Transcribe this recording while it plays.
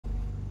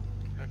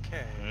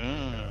Okay.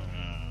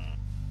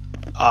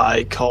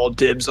 I call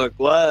dibs on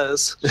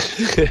glass.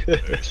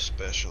 Very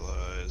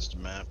specialized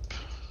map.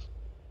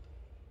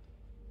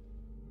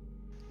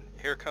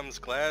 Here comes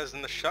Glaz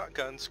and the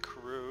shotguns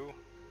crew.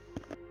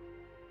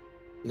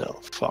 No,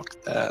 fuck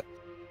that.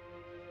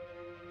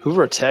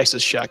 Whoever attacks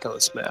this shotgun on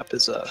this map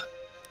is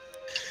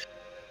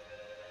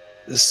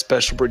this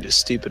special breed is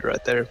stupid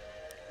right there.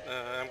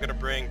 I'm gonna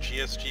bring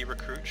GSG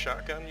recruit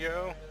shotgun,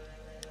 yo.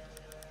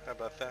 How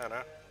about that,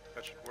 huh?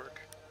 That should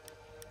work.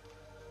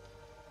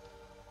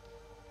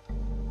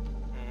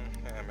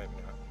 Yeah, maybe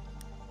not.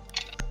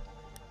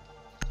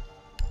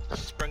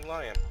 Let's bring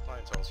Lion.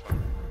 Lion's also.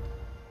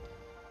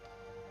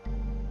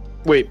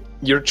 Wait,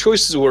 your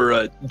choices were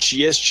a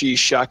GSG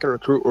shotgun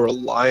recruit or a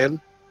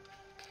lion?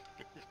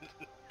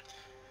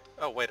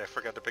 Oh wait, I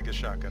forgot to pick a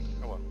shotgun.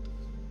 Oh well.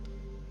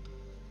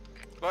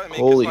 Well, I mean,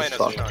 Holy Lion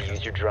fuck. has a shotgun.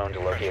 Use your drone to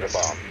locate a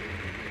bomb.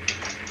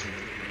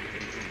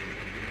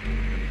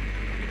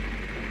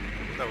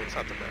 No, it's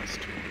not the best.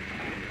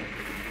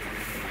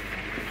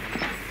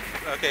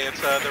 Okay,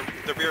 it's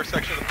the rear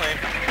section of the plane.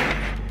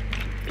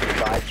 Be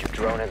advised your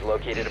drone has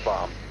located a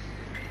bomb.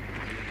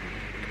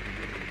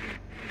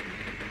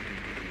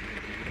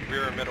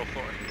 Rear or middle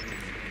floor.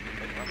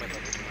 Okay, I'm in level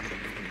floor.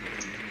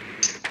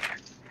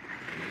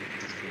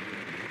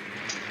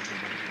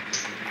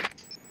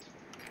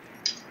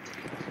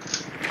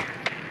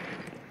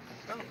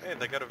 Oh, hey,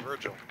 they got a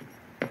Virgil.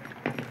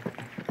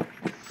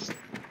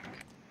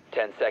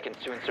 10 seconds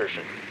to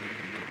insertion.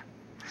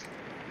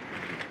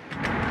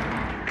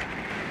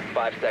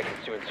 5 seconds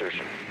to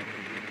insertion.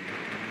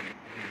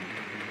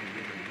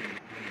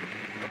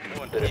 No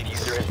one The peeks.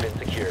 diffuser has been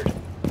secured.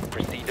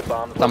 Proceed to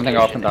bomb the Something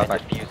location opened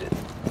up, and defuse it.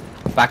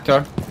 Back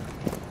door.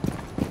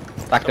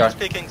 Back door. Someone's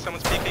peeking,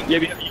 someone's peeking.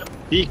 Yeah.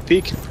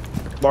 Peek.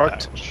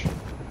 Marked. Ouch.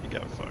 You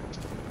got fucked.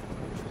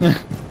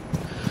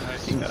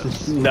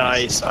 Nice.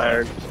 Nice,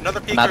 Iron. Another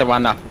peeker. Another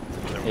one now.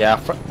 Yeah,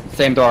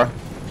 same door.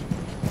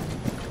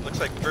 Looks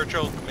like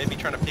Virgil maybe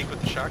trying to peek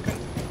with the shotgun.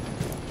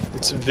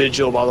 It's a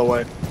vigil, by the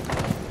way.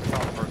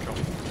 Oh, Virgil.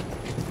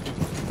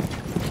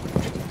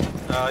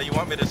 You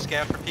want me to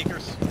scan for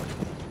peekers?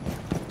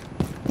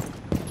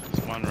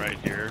 There's one right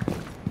here.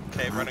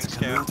 Okay, running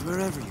scan. Out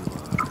wherever you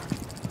are.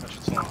 That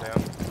should slow him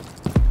down.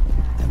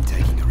 I'm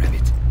taking a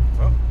rabbit.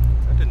 Well,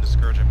 that didn't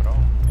discourage him at all.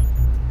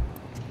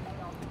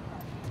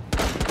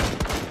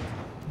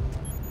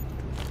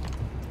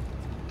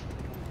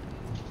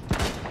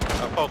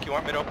 Polk, you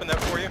want me to open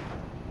that for you?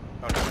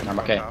 Oh, no, I'm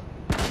on okay. top.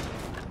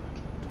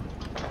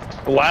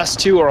 The last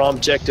two are on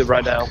objective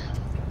right now.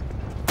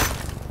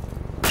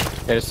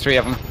 There's 3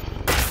 of them.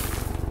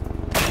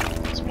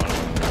 There's one of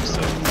them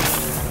still.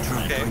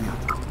 Okay.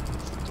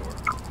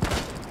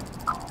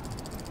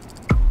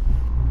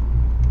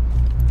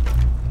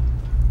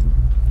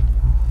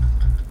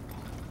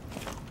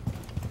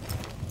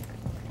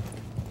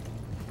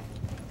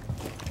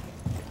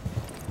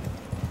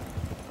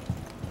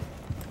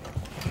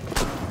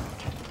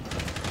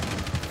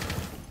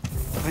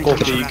 Polk,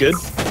 are you good?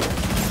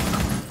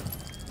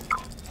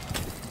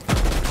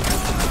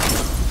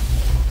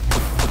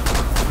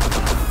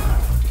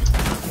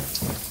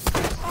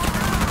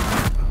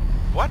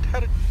 What?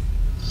 How did...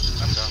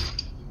 I'm done.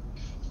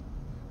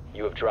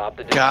 You have dropped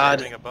the God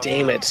diffuser.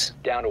 damn it.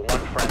 Down to 1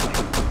 friendly.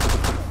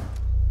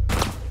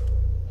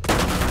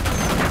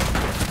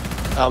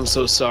 I'm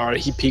so sorry.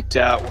 He peeked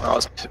out when I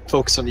was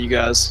focused on you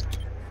guys.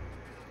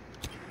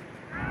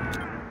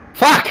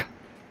 Fuck!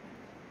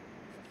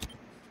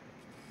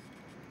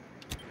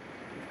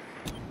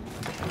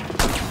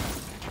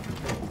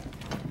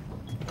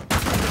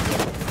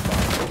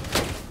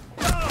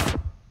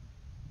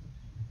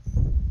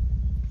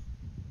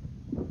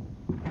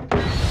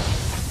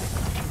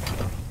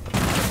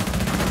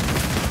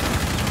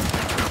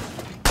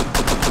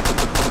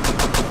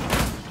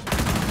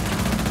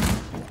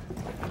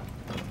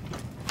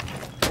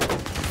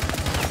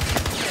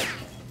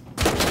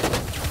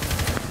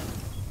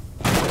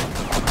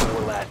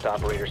 Last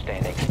operator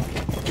standing.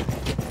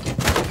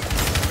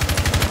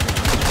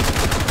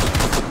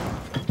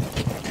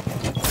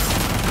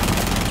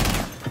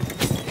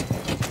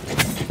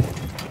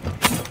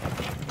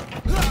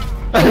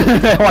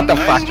 What the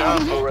Nice fuck?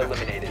 job. 4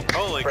 eliminated.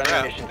 Holy Friendly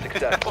crap. mission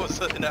That successful. was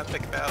an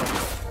epic battle.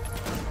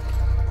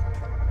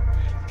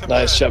 Come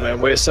Nice on, shot,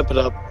 man. Way to step it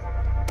up.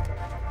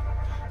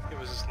 It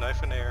was just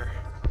knife and air.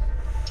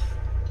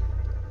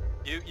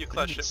 You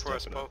clutched it for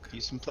us, Step it up. Polk.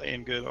 He's been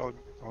playing good all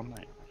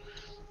night.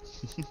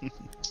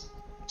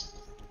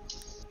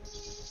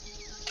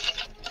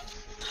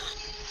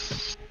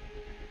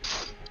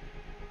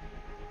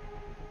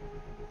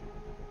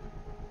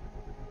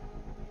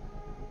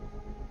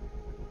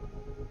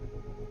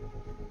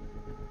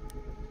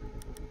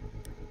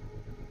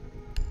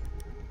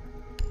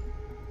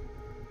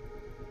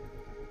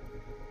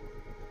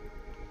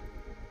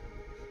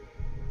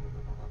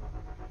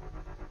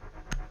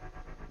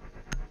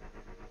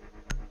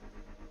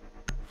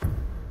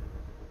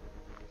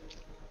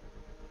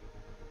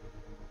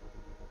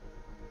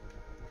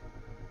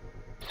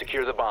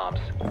 Secure the bombs.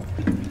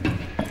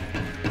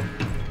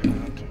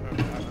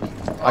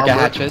 I'll get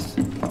hatches.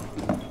 I'm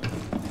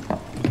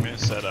gonna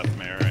set up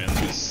Mara in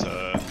this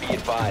Be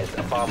advised,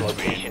 a bomb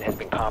location has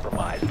been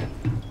compromised.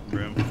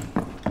 room.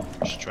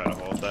 We should try to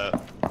hold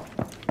that.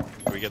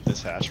 Can we get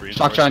this hash Shock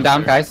reinforcement drone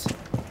down, there? guys.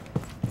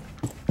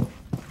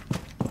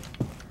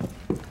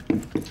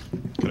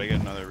 Could I get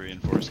another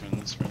reinforcement in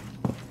this room?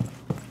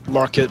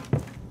 Mark it.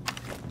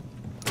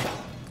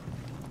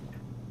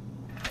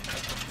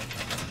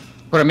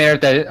 Put a mirror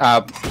there,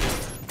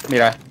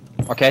 Mira.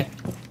 Okay?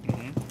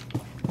 Mm-hmm.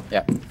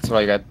 Yeah, that's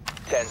really good.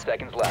 10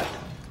 seconds left.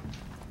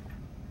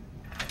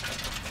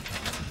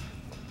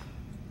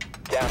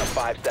 Down to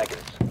 5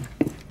 seconds.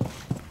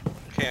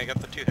 Okay, I got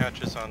the 2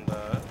 hatches on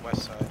the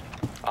west side.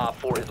 Op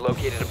 4 has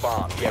located a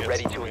bomb. Get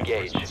ready to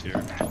engage.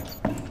 Here.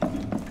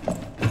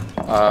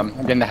 I'm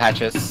getting the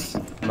hatches.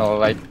 No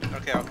light.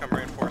 Okay, I'll come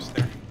reinforce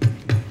there.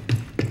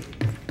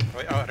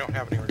 Wait, oh, I don't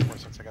have any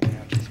reinforcements. I got the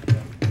hatches.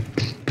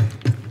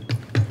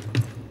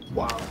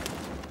 Wow.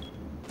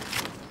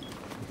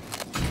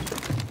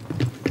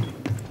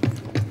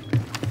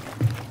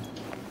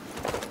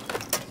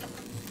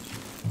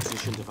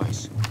 Position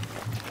device.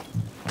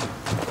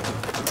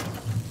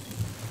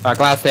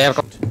 Glass there.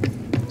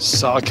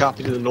 Saw a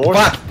copy to the north.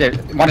 Fuck! There,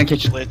 one in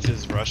kitchen. Blitz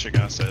is rushing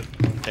us at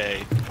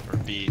A, or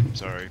B,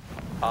 sorry.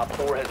 Op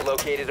 4 has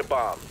located a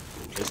bomb.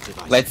 This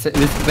device. Let's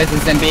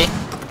is in B.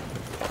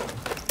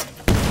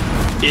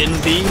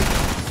 In B.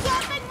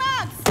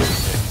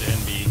 In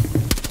B.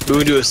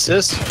 Moving to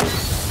assist.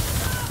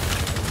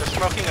 They're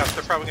smoking us.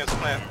 They're probably gonna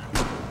plant.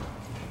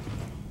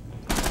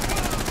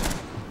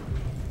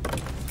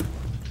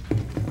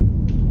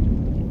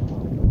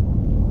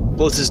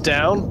 Blitz is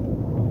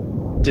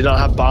down. Did not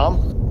have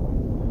bomb.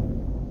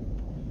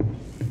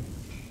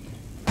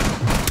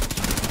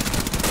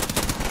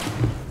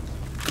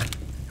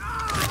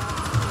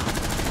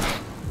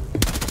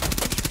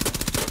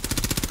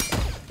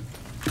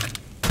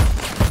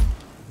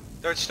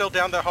 They're still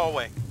down the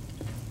hallway.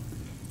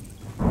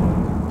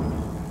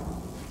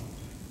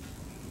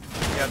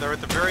 Yeah, they're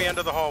at the very end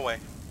of the hallway.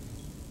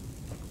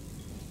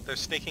 They're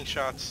sneaking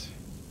shots.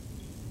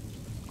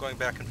 Going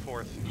back and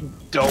forth.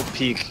 Don't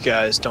peek,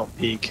 guys. Don't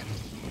peek.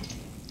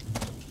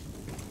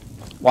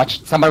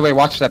 Watch, somebody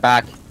watch the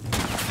back.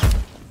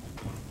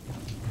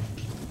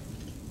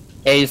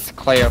 A's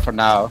clear for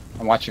now.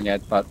 I'm watching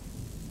it, but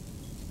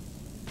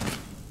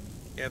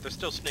Yeah, they're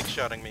still sneak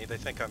shotting me. They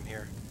think I'm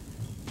here.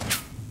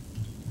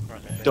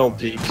 Don't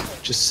peek.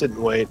 Just sit and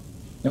wait.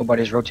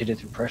 Nobody's rotated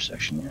through press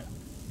section yet.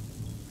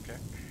 Okay.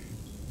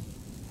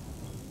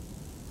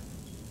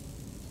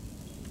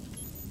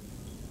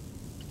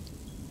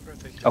 Where are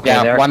they doing? Okay,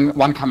 yeah, there.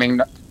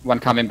 one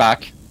coming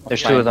back.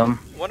 There's 2 of them.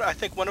 One, I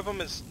think one of them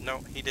is...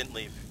 No, he didn't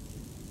leave.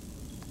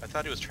 I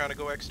thought he was trying to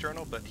go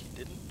external, but he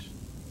didn't.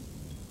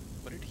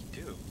 What did he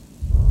do?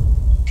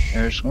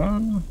 There's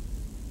one.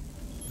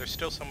 There's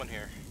still someone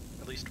here.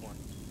 At least one.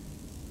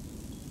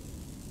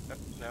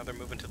 Now they're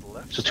moving to the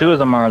left. So 2 of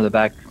them are in the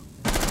back.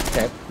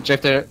 Okay,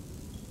 Drifter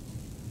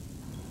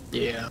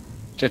Yeah.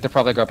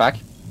 probably go back.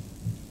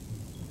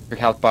 We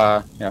help.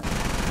 Yeah.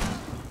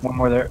 One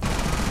more there.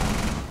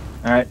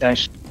 Alright,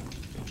 thanks.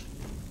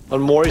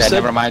 One more, he Okay, said?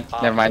 never mind.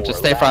 Op Never mind. 4, Just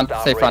stay front.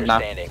 last Stay front now.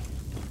 operator standing.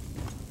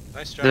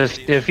 Nice job, The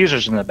Steve.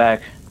 diffuser's in the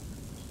back.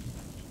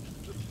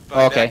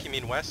 By Okay. back, you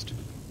mean west?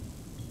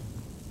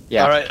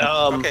 Yeah. Alright,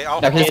 Okay,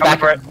 I'll No, he's hold,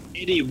 back.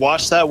 Katie,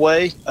 watch that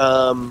way.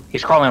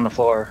 He's crawling on the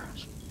floor.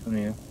 From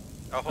you.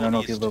 I'll I hold don't know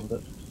if you east. lived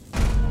it.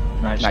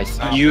 Nice. Nice.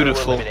 Op 4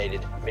 Beautiful.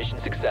 eliminated.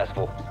 Mission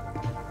successful.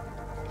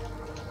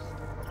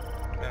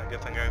 Yeah,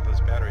 good thing I have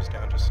those batteries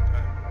down just in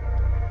time.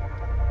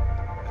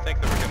 I think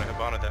they were gonna have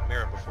bonded that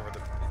mirror before it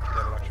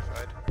got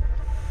electrified.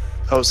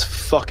 That was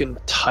fucking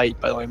tight,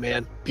 by the way,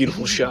 man.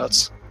 Beautiful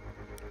shots.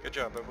 Good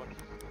job, everyone.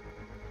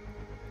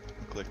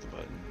 Click the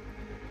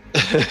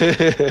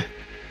button.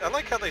 I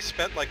like how they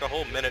spent like a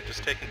whole minute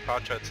just taking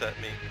pot shots at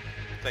me,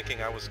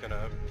 thinking I was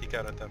gonna peek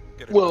out at them.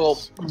 Get a Well,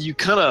 glimpse. you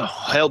kind of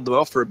held them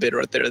up for a bit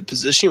right there. The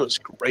position was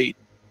great.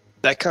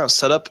 That kind of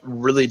setup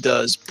really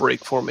does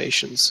break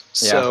formations.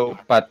 Yeah. So,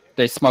 But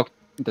they smoked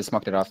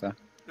it off there.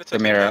 It's the a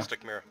mirror.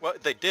 fantastic mirror. Well,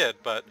 they did,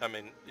 but I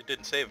mean, it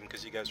didn't save them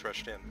because you guys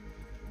rushed in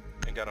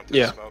and got them through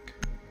Yeah. the smoke.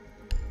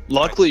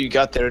 luckily you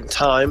got there in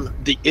time.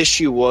 The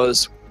issue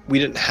was we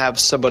didn't have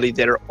somebody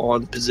there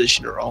on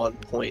position or on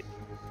point.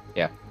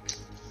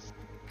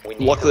 We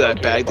need Luckily to I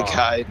locate bagged a the bomb.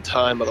 guy in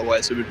time,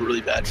 otherwise it would be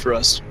really bad for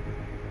us.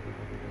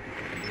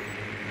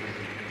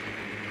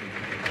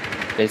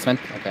 Basement.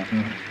 Okay.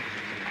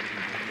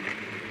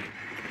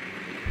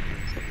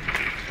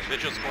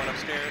 Vigil's going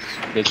upstairs.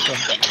 Big.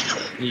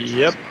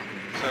 Yep.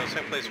 So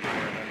same place we were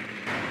at.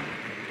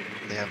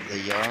 They have the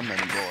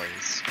Yarman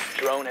boys.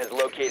 Drone has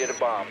located a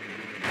bomb.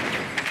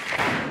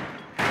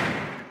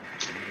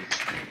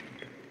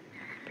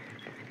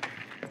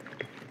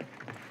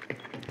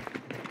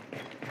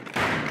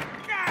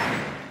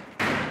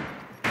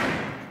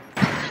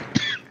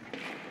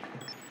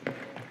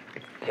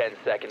 Ten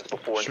seconds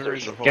before Sure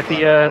is a insertion. whole Get the,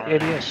 lot of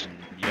orange ADS.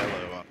 and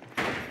yellow up.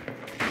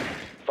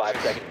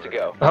 5 seconds to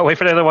go. Oh, wait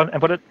for the other one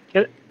and put it.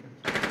 Get it.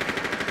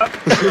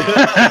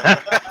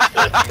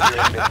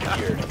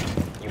 secured.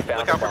 You found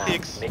Look the out for bomb.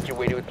 peaks. Make your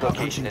way to its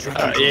location and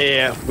Yeah,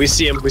 yeah, we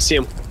see him. We see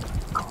him.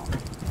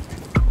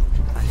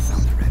 I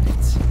found the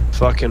rabbits.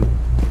 Fucking,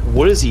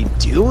 what is he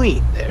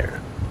doing there?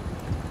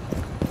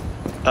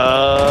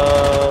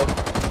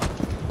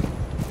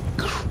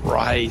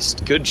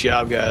 Christ. Good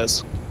job,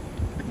 guys.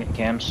 Get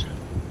cams.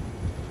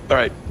 All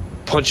right,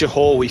 punch a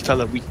hole. We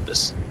found a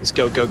weakness. Let's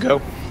go, go,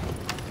 go.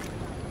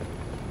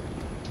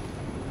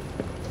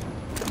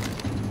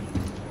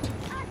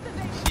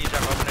 Siege,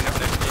 I'm opening up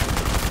next to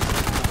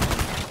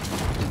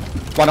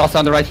you. One also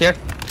on the right here.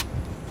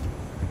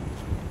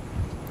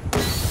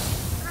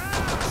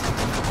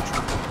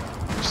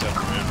 Except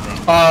for in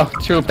front. Oh,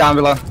 two down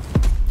below.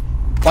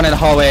 One in the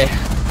hallway.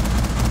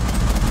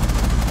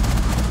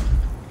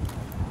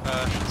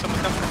 Should someone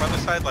come from other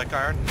side like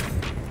Iron?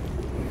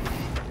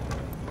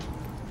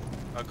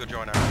 I'll go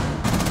join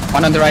Iron.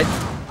 One on the right.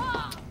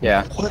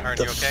 Yeah, What Iron,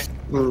 the you okay?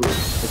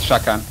 it's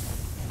shotgun.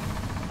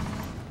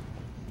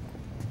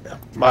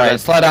 My, Alright,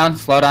 slow down,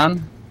 slow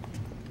down.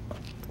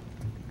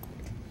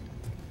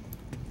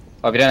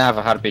 Oh, we didn't have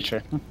a hard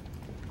breacher.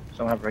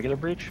 Someone have regular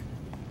breach?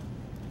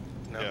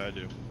 No. Yeah, I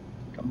do.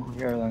 Come over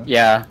here then.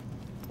 Yeah.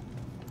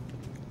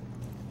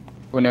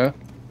 Who knew?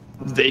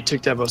 they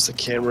took down most of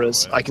the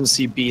cameras. I can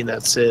see B and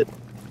that's it.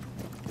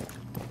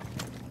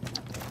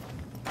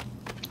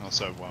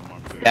 Also have one more.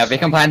 Boost. Yeah, we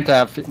can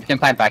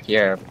plant back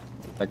here.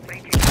 Like,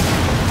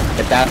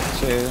 get that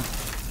too.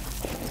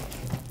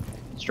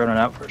 Let's drone it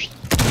out first.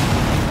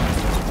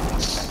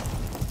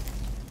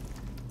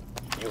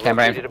 You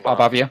Camera located a bomb.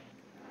 above you.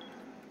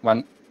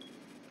 One.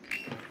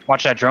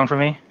 Watch that drone for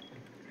me.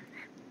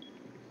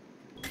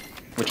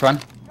 Which one?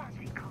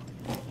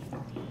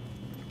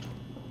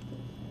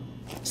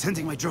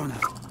 Sending my drone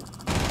out.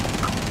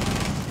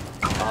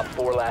 Op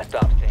 4 last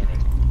stop standing.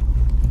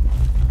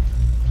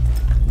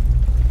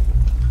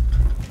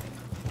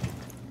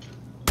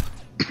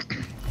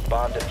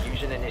 Bomb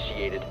diffusion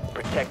initiated.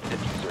 Protect the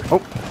diffuser.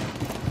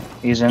 Oh,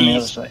 he's in the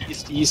other side.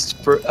 East,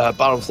 for,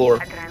 bottom floor.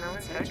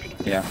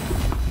 Yeah.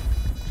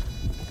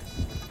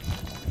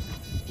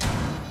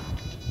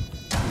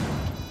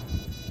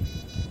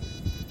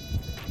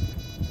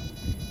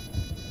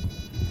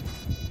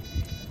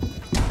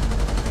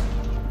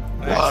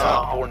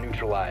 Op 4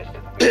 neutralized.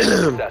 Made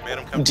Successful.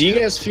 him come Do you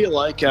guys feel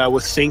like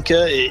with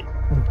Finca,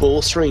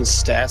 bolstering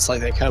stats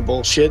like that kind of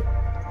bullshit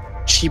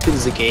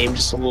cheapens the game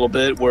just a little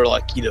bit? Where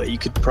like you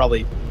could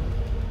probably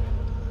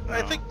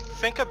I think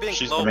Finca being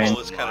She's global worse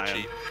is than kind of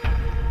Lion.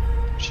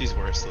 cheap. She's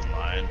worse than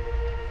Lion.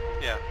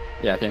 Yeah.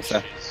 Yeah, I think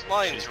so.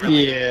 Lion's she's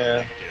really- not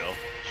a big deal.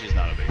 She's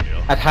not a big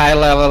deal. At high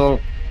level,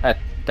 at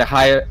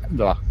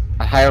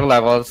higher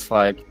levels,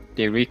 like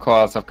the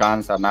recoils of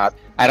guns are not.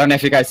 I don't know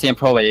if you guys see in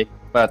Pro League,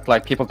 but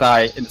like people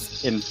die in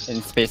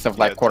space of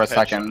like Yeah, quarter headshot.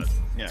 seconds.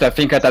 Yeah. So I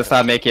think that does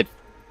not make it,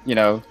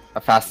 a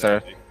faster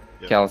Exactly.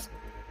 Yep. kills.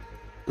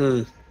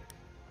 Hmm.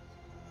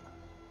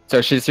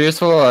 So she's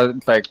useful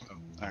like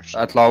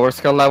Actually, at lower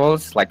skill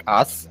levels, like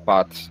us,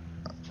 but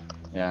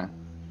yeah.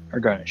 Our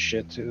gun is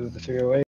shit too, to figure away.